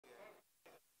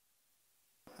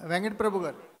Venkat Prabhu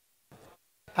garu.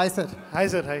 Hi sir. Hi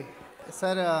sir, hi.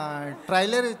 Sir,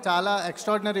 trailer chala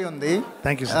extraordinary undi.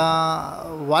 Thank you sir.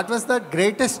 What was the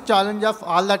greatest challenge of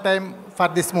all the time for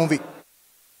this movie?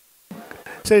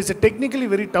 So it's a technically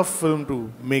very tough film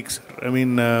to make, sir. I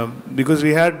mean, because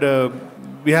we have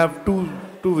two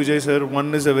Vijay sir.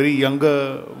 One is a very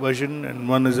younger version and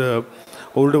one is a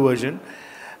older version.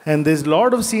 And there's a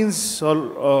lot of scenes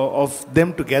of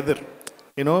them together,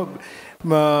 you know.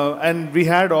 And we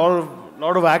had a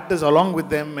lot of actors along with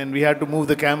them, and we had to move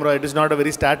the camera. It is not a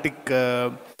very static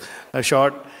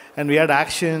shot. And we had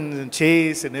action and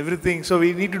chase and everything. So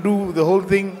we need to do the whole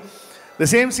thing. The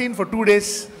same scene for 2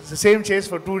 days, the same chase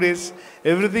for 2 days.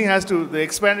 Everything has to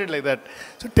expand it like that.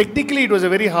 So technically, it was a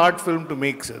very hard film to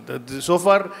make. Sir. So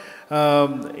far,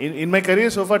 in my career,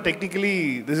 so far,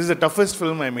 technically, this is the toughest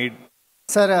film I made.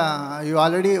 Sir, you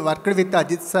already worked with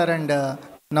Ajith sir, and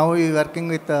now you are working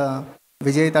with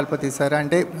Vijay Thalapathy sir,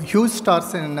 and huge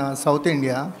stars in South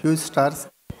India, huge stars.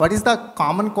 What is the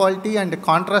common quality and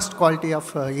contrast quality of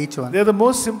each one? They are the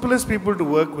most simplest people to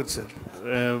work with, sir.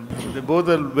 They both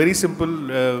are very simple,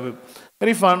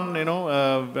 very fun, you know.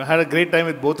 I had a great time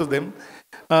with both of them.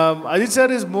 Ajith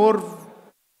sir is more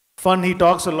fun. He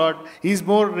talks a lot.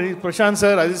 Prashant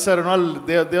sir, Ajith sir and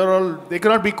all, they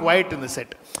cannot be quiet in the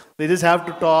set. They just have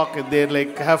to talk and they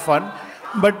like have fun.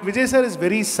 But Vijay sir is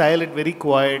very silent, very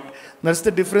quiet. That's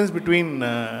the difference between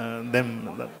them.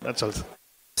 That's all.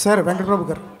 Sir, Venkat Prabhu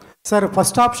garu. Sir,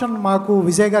 first option maaku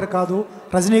Vijay garu kaadu,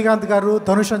 Rajinikanth garu,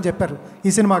 Dhanush ani chepparu ee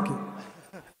cinemaki.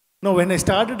 No, when I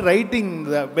started writing,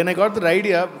 when I got the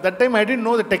idea, that time I didn't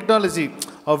know the technology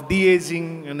of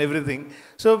de-aging and everything.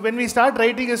 So when we start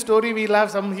writing a story, we'll have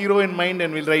some hero in mind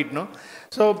and we'll write, no?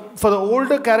 So for the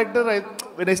older character,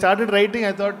 when I started writing,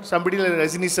 I thought somebody like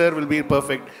Rajini sir will be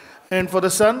perfect. And for the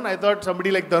son, I thought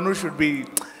somebody like Dhanush should be.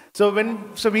 So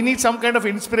we need some kind of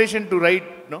inspiration to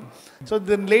write, no? So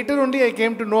then later only I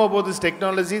came to know about this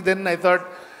technology. Then I thought,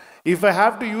 if I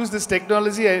have to use this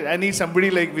technology, I need somebody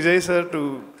like Vijay sir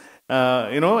to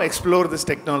explore this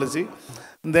technology.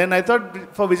 And then I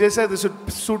thought for Vijay sir, this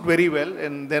would suit very well.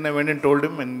 And then I went and told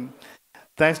him, and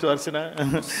thanks to Archana.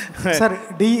 Sir,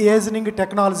 de-aging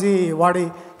technology వాడి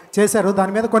చేశారు.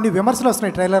 దాని మీద కొన్ని విమర్శలు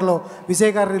వస్తున్నాయి ట్రైలర్లో.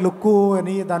 విజయ్ గారి look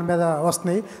అని దాని మీద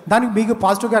వస్తున్నాయి. దానికి మీకు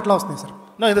పాజిటివ్గా ఎట్లా వస్తున్నాయి sir?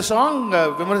 No, in the song,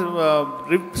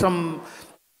 some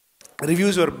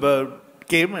reviews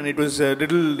came, and it was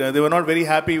they were not very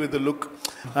happy with the look.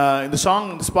 In the song,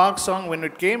 the Spark song, when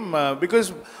it came, because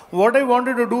what I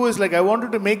wanted to do is I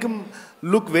wanted to make him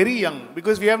look very young,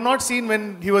 because we have not seen when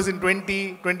he was in 20,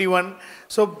 21.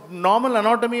 So normal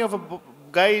anatomy of a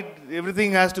guy,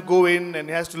 everything has to go in and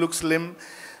he has to look slim.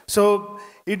 So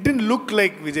it didn't look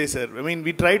like Vijay sir. I mean,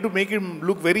 we tried to make him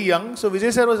look very young. So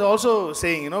Vijay sir was also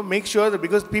saying, make sure that,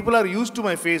 because people are used to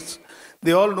my face.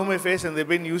 They all know my face and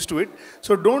they've been used to it.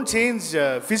 So don't change,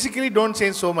 physically don't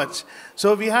change so much. So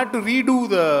we had to redo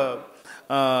the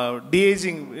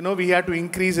de-aging, we had to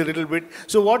increase a little bit.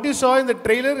 So what you saw in the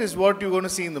trailer is what you're going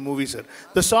to see in the movie, sir.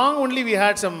 The song only we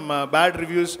had some bad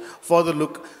reviews for the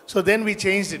look. So then we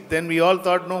changed it. Then we all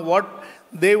thought, no, what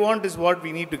they want is what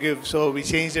we need to give. So we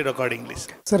changed it accordingly.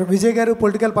 Sir, Vijay garu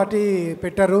political party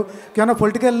pettaru. Kena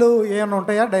political ఏమన్నా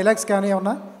ఉంటాయా? Dialogues కానీ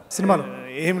ఏమన్నా సినిమాలో?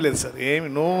 ఏం లేదు sir.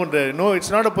 No,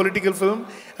 it's not a political film,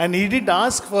 and he didn't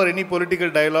ask for any political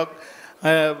dialogue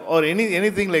or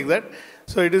anything like that.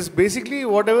 So it is basically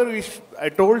whatever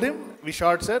I told him, we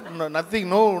shot, sir. No, nothing,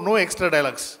 no extra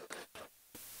dialogues.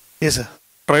 Yes, sir.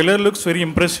 Trailer looks very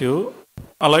impressive.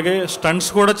 అలాగే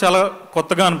stunts కూడా చాలా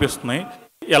కొత్తగా అనిపిస్తున్నాయి.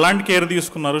 ఎలాంటి care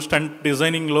తీసుకున్నారు stunt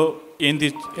designing లో? ఏంటి?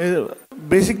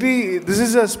 Basically, this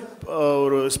is a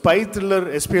spy thriller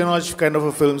espionage kind of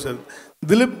a film, sir.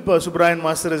 Dilip Subrayan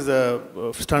Master is the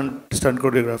stunt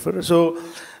choreographer. So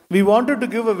we wanted to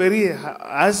give a very,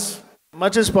 as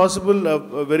much as possible,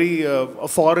 a very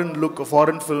foreign look, a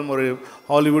foreign film or a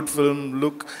Hollywood film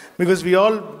look, because we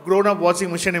all grown up watching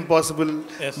Mission Impossible,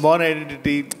 yes, Born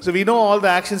Identity. So we know all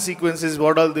the action sequences,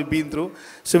 what all they've been through.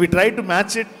 So we tried to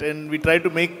match it and we tried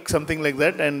to make something like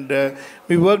that. And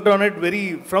we worked on it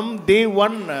from day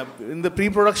one. In the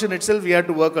pre-production itself, we had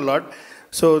to work a lot.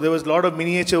 So there was a lot of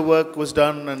miniature work was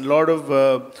done, and a lot of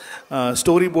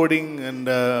storyboarding and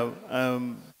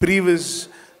previs.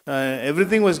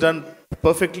 Everything was done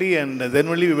perfectly, and then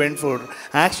only we went for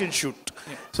action shoot.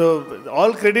 Yeah. So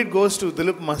all credit goes to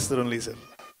Dilip Master only, sir.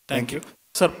 Thank you.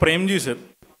 Sir, Premji sir.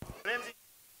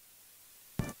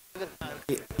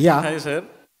 Yeah. Hi sir.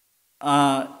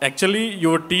 Actually,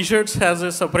 your t-shirts has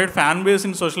a separate fan base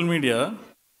in social media.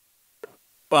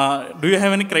 Do you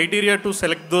have any criteria to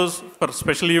select those for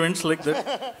special events like that?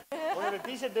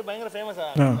 t-shirt பயங்கர famous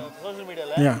social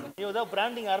மீடியால நீ ஏதோ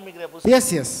branding ஆரம்பிக்கிற Yes,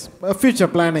 future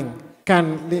planning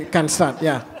can start,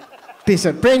 yeah.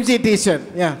 T-shirt, Premji T-shirt,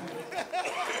 yeah.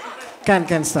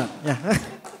 Can start, yeah.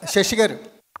 Shashi గారు,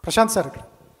 Prashanth sir ఇక్కడ.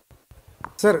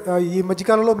 Sir ఈ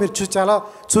మధ్యకాలంలో మీరు చాలా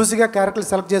చూసిగా క్యారెక్టర్లు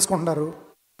సెలెక్ట్ చేసుకుంటున్నారు.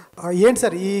 ఏంటి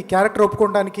సార్ ఈ క్యారెక్టర్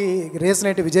ఒప్పుకోవడానికి రీజన్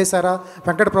ఏంటి? విజయ్ సారా,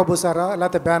 వెంకట ప్రభు సారా,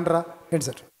 లేకపోతే బ్యానరా ఏంటి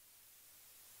sir?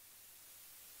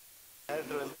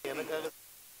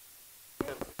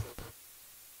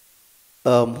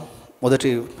 Modati,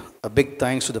 a big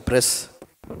thanks to the press.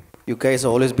 You guys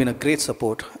have always been a great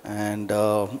support and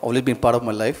always been part of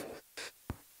my life.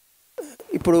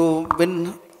 When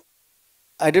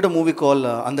I did a movie called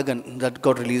Andagan that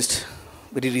got released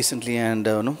very recently, and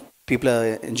people are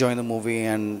enjoying the movie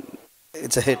and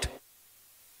it's a hit.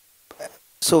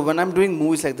 So when I'm doing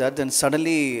movies like that, then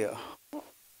suddenly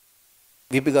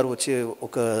VP garu vachi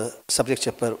oka subject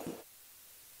chepparu.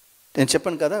 నేను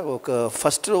చెప్పాను కదా, ఒక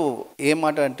first ఏ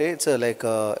మాట అంటే it's like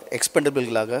expendable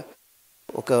లాగా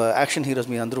ఒక action heroes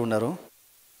మీ అందరూ ఉన్నారు.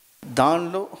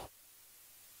 దానిలో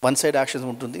వన్ సైడ్ యాక్షన్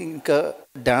ఉంటుంది, ఇంకా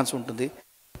డ్యాన్స్ ఉంటుంది,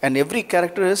 and every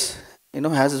character is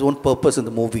has is own purpose in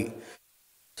the movie.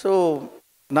 So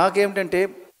నాకేమిటంటే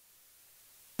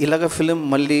ఇలాగ ఫిలిం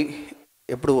మళ్ళీ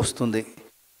ఎప్పుడు వస్తుంది,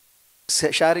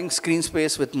 sharing screen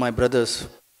space with my brothers.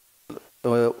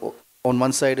 On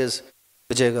one side is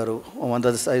Vijay garu, on the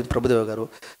other side Prabhu garu.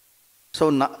 So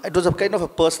it was a kind of a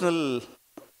personal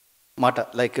matter,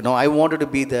 like I wanted to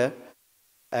be there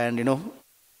and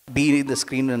be in the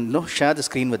screen and share the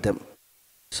screen with them.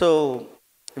 So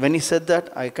when he said that,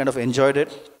 I kind of enjoyed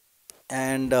it.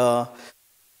 And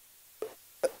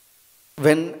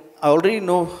when I already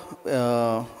know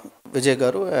Vijay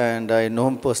garu and I know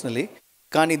him personally,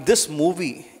 Kani, this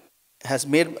movie has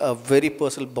made a very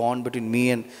personal bond between me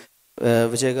and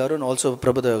Vijay garu and also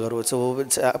Prabhu garu. So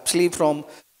it's actually from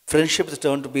friendship it's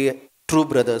turned to be true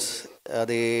brothers.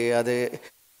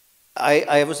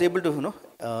 I was able to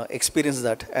experience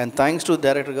that, and thanks to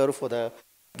director garu for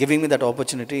giving me that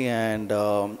opportunity. And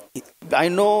I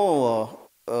know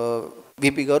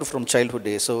VP garu from childhood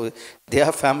days, so they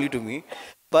are family to me.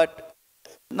 But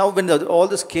now when all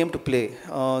this came to play,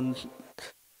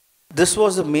 this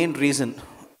was the main reason.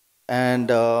 And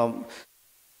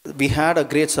we had a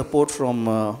great support from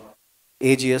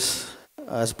AGS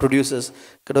as producers.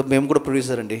 Kada మేము కూడా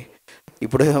producer అండి.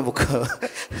 ఇప్పుడే ఒక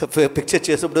picture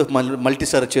చేసినప్పుడు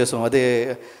multistar చేసాం, అదే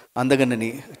అందగన్నని.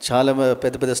 చాలా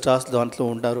పెద్ద పెద్ద స్టార్స్ దాంట్లో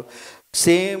ఉంటారు.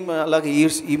 సేమ్ అలాగే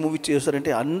ఈ మూవీ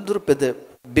చేస్తారంటే అందరూ పెద్ద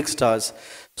big stars.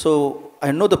 So I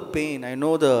know the pain, I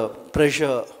know the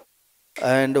pressure.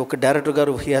 And ఒక డైరెక్టర్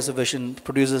గారు, he has a vision.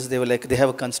 Producers they like they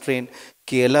have a constrain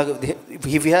కి ఎలా if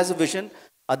he has a vision,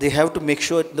 they have to make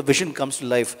sure the vision comes to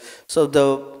life. So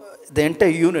the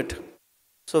entire unit.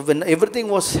 So when everything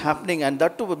was happening, and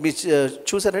that too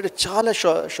choose at a chala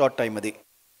short time adi.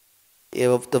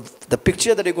 The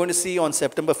picture that you're going to see on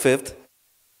September 5th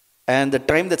and the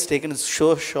time that's taken is so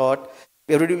short.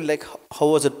 Everybody will like, how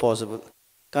was it possible?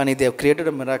 Kani, they have created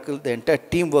a miracle. The entire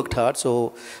team worked hard. So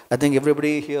I think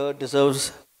everybody here deserves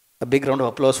a big round of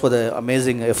applause for the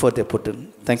amazing effort they put in.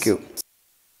 Thank you.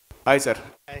 Hi, sir.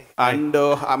 Hi. And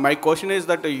my question is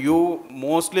that you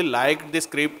mostly liked the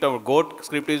script, or GOAT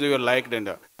script is you liked, and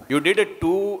you did it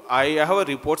two. I have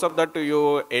reports of that you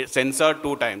censored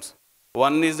 2 times.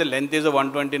 One is the length is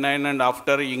 129, and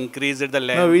after you increased the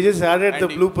length. No, we just added the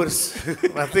bloopers.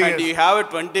 Nothing and else. You have a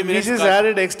 20 minutes. We just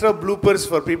added extra bloopers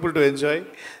for people to enjoy.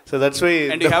 So that's why.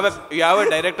 And you have a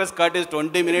director's cut is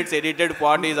 20 minutes edited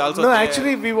part is also. No, there.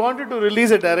 actually, we wanted to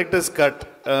release a director's cut.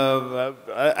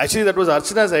 Actually, that was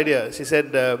Archana's idea. She said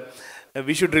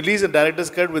we should release a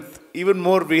director's cut with even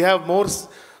more. We have more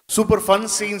super fun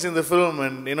scenes in the film,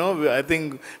 and I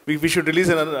think we should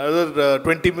release another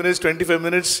 20 minutes, 25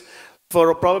 minutes.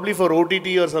 Probably for OTT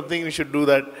or something, we should do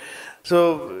that. So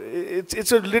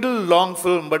it's a little long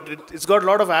film, but it's got a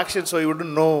lot of action, so you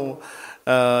wouldn't know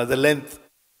the length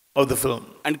of the film.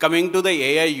 And coming to the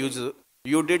AI use,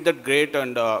 you did that great,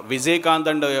 and Vijaykant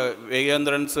and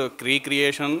Vijayendran's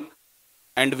recreation,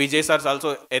 and Vijay sir's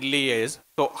also early years.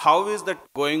 So how is that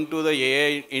going to the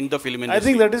AI in the film industry? I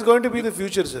think that is going to be the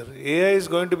future, sir. AI is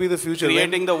going to be the future.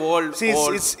 Creating the world. See,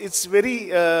 it's very,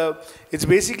 it's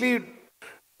basically.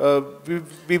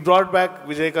 We brought back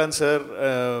Vijaykanth sir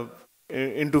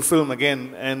into film again,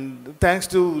 and thanks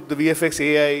to the VFX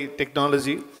AI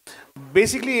technology.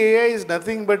 Basically, AI is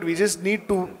nothing but we just need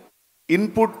to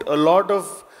input a lot of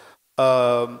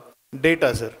data,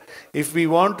 sir. If we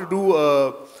want to do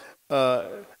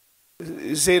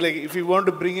say like if we want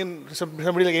to bring in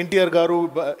somebody like NTR Garu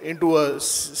into a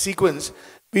sequence,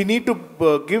 we need to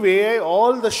give AI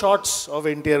all the shots of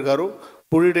NTR Garu,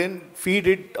 put it in, feed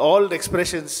it all the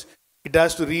expressions it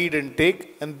has to read and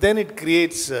take, and then it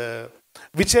creates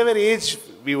whichever age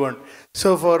we want.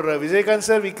 So for Vijay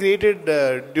sir, we created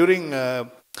during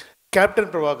Captain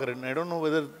Prabhakaran. I don't know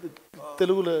whether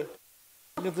Telugu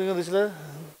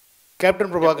Captain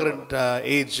Prabhakaran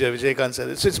age Vijay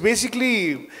sir. So it's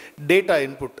basically data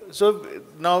input. So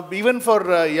now even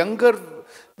for younger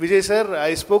Vijay sir,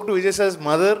 I spoke to Vijay sir's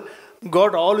mother,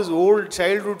 got all his old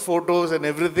childhood photos and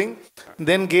everything,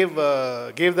 then gave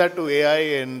that to AI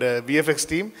and VFX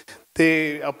team.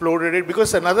 They uploaded it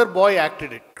because another boy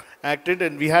acted,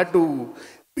 and we had to,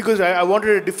 because I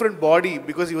wanted a different body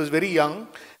because he was very young.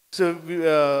 So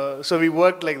we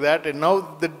worked like that, and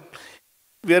now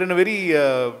we are in a very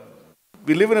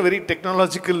we live in a very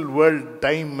technological world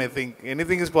time. I think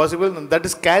anything is possible, and that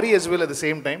is scary as well at the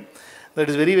same time. That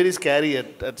is very, very scary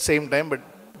at the same time, but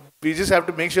we just have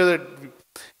to make sure that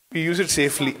we use it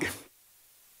safely.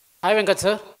 Hi Venkat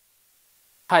sir.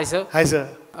 Hi sir. Hi sir.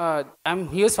 I'm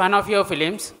a huge fan of your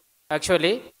films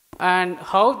actually, and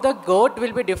how the goat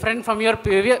will be different from your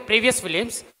previous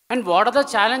films, and what are the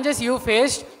challenges you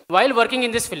faced while working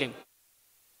in this film?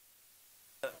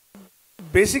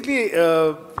 Basically,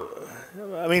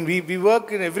 I mean, we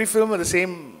work in every film with the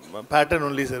same pattern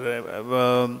only,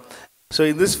 sir. So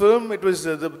in this film, it was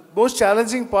the most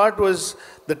challenging part was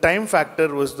the time factor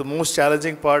was the most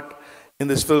challenging part in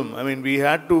this film. I mean, we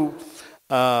had to,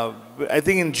 I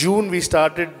think in June we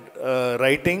started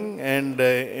writing, and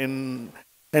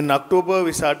in October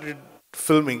we started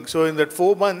filming. So in that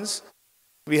 4 months,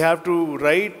 we have to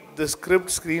write the script,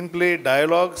 screenplay,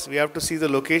 dialogues. We have to see the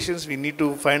locations. We need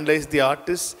to finalize the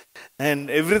artists, and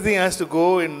everything has to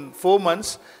go in 4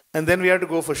 months, and then we have to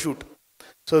go for shoot.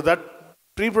 So that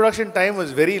pre-production time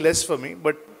was very less for me,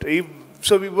 but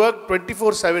so we worked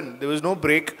 24/7. There was no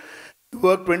break. We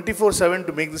worked 24/7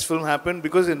 to make this film happen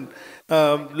because in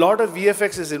lot of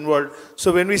VFX is involved.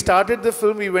 So when we started the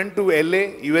film, we went to LA,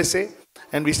 USA,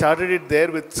 and we started it there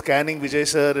with scanning Vijay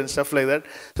sir and stuff like that.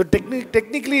 So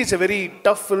technically, it's a very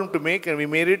tough film to make, and we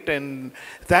made it. And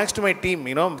thanks to my team,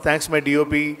 thanks to my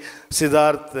DOP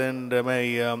Siddharth and my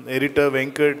editor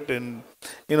Venkat and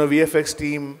VFX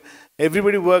team.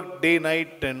 Everybody worked day,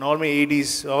 night, and all my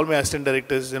ADs, all my assistant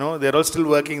directors, they're all still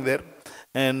working there.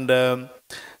 And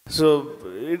so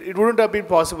it wouldn't have been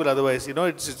possible otherwise.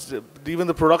 It's even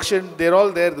the production, they're all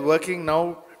there working now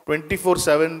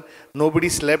 24/7. Nobody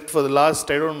slept for the last,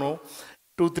 I don't know,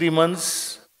 2-3 months.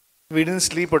 We didn't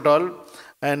sleep at all.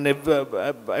 And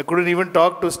I couldn't even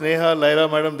talk to Sneha, Lyra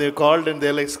madam. They called and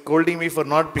they're like scolding me for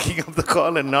not picking up the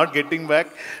call and not getting back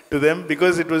to them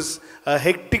because it was a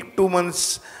hectic 2 months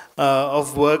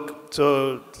of work. So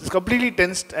it's completely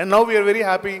tensed. And now we are very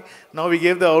happy. Now we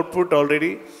gave the output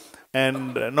already.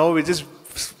 And now we're just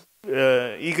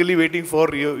eagerly waiting for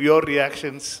your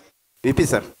reactions. VP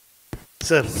sir.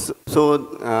 Sir. So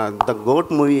the GOAT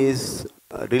movie is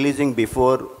releasing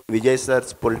before Vijay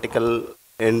sir's political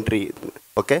entry.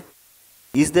 Okay.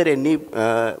 Is there any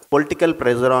political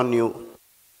pressure on you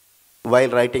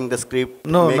while writing the script?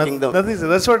 No, nothing. Sir.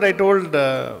 That's what I told the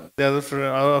other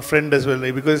our friend as well,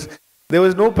 because there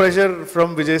was no pressure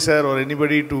from Vijay sir or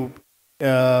anybody to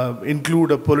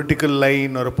include a political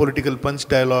line or a political punch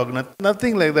dialogue.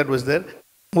 Nothing like that was there.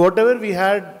 Whatever we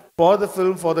had for the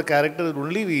film, for the character,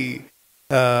 only we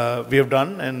have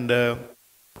done. And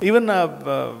even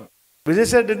Vijay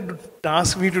sir didn't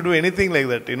ask me to do anything like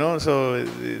that, So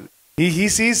he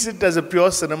sees it as a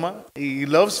pure cinema. He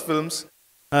loves films.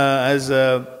 As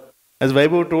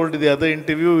Vaibhav told in the other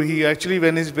interview, he actually,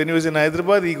 when he was in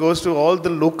Hyderabad, he goes to all the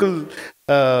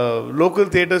local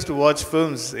theaters to watch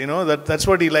films. That's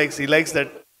what he likes. He likes that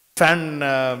fan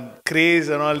craze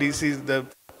and all. He sees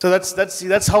so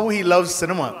that's how he loves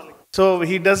cinema. So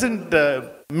he doesn't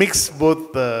mix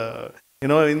both.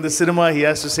 In the cinema, he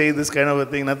has to say this kind of a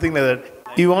thing. Nothing like that.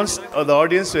 He wants the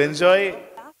audience to enjoy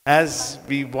as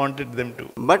we wanted them to.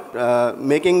 But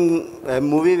making a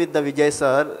movie with the Vijay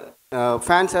sir,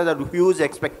 fans have a huge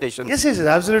expectations. Yes,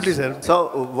 absolutely, sir.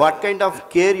 So what kind of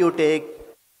care you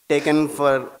taken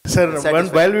for? Sir,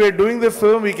 while we were doing the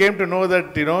film, we came to know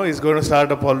that, he's going to start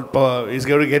he's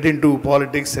going to get into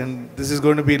politics, and this is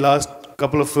going to be last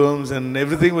couple of films, and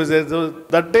everything was there. So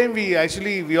that time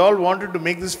we all wanted to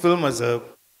make this film as a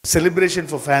celebration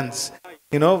for fans.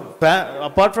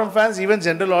 Apart from fans, even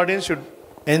general audience should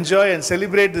enjoy and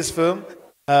celebrate this film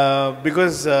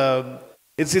because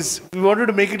we wanted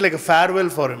to make it like a farewell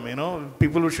for him.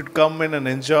 People who should come in and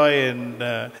enjoy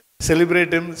and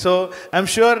celebrate him. So I'm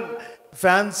sure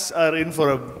fans are in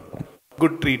for a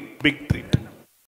good treat, big treat.